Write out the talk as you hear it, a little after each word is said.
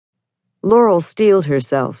Laurel steeled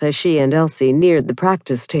herself as she and Elsie neared the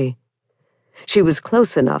practice tee. She was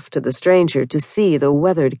close enough to the stranger to see the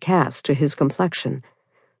weathered cast to his complexion,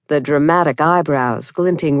 the dramatic eyebrows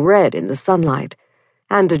glinting red in the sunlight,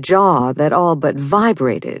 and a jaw that all but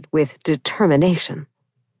vibrated with determination.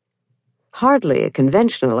 Hardly a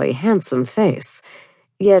conventionally handsome face,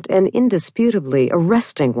 yet an indisputably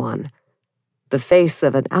arresting one. The face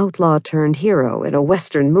of an outlaw-turned-hero in a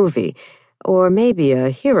Western movie, or maybe a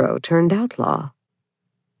hero-turned-outlaw.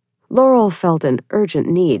 Laurel felt an urgent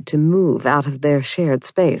need to move out of their shared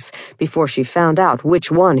space before she found out which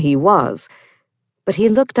one he was, but he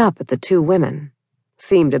looked up at the two women,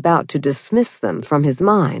 seemed about to dismiss them from his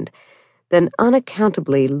mind, then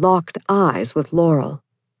unaccountably locked eyes with Laurel,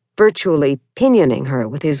 virtually pinioning her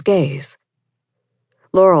with his gaze.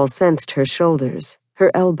 Laurel sensed her shoulders, her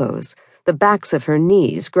elbows, the backs of her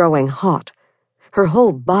knees growing hot. Her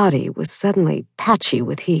whole body was suddenly patchy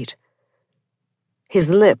with heat.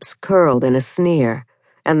 His lips curled in a sneer,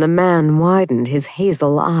 and the man widened his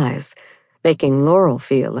hazel eyes, making Laurel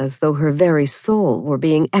feel as though her very soul were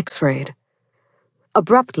being x-rayed.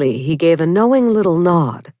 Abruptly, he gave a knowing little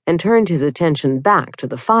nod and turned his attention back to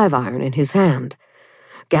the 5-iron in his hand.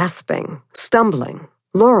 Gasping, stumbling,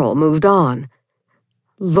 Laurel moved on.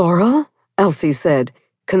 "Laurel?" Elsie said,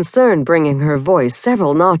 concern bringing her voice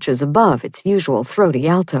several notches above its usual throaty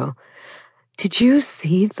alto. "Did you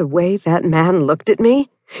see the way that man looked at me?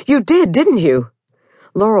 You did, didn't you?"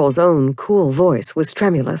 Laurel's own cool voice was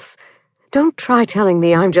tremulous. "Don't try telling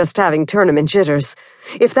me I'm just having tournament jitters.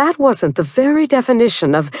 If that wasn't the very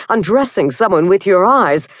definition of undressing someone with your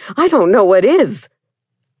eyes, I don't know what is."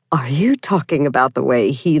 "Are you talking about the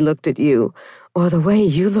way he looked at you, or the way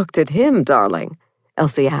you looked at him, darling?"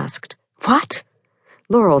 Elsie asked. "What?"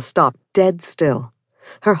 Laurel stopped dead still.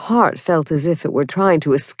 Her heart felt as if it were trying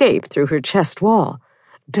to escape through her chest wall.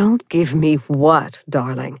 "Don't give me what,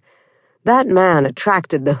 darling? That man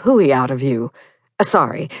attracted the hooey out of you.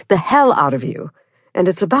 The hell out of you. And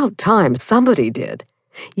it's about time somebody did.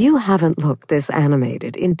 You haven't looked this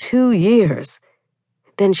animated in 2 years."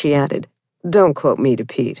 Then she added, "Don't quote me to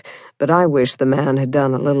Pete, but I wish the man had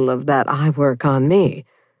done a little of that eye work on me.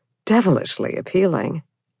 Devilishly appealing."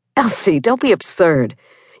 "Elsie, don't be absurd.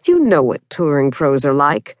 You know what touring pros are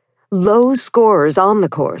like. Low scorers on the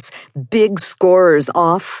course, big scorers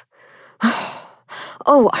off.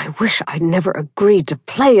 Oh, I wish I'd never agreed to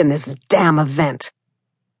play in this damn event."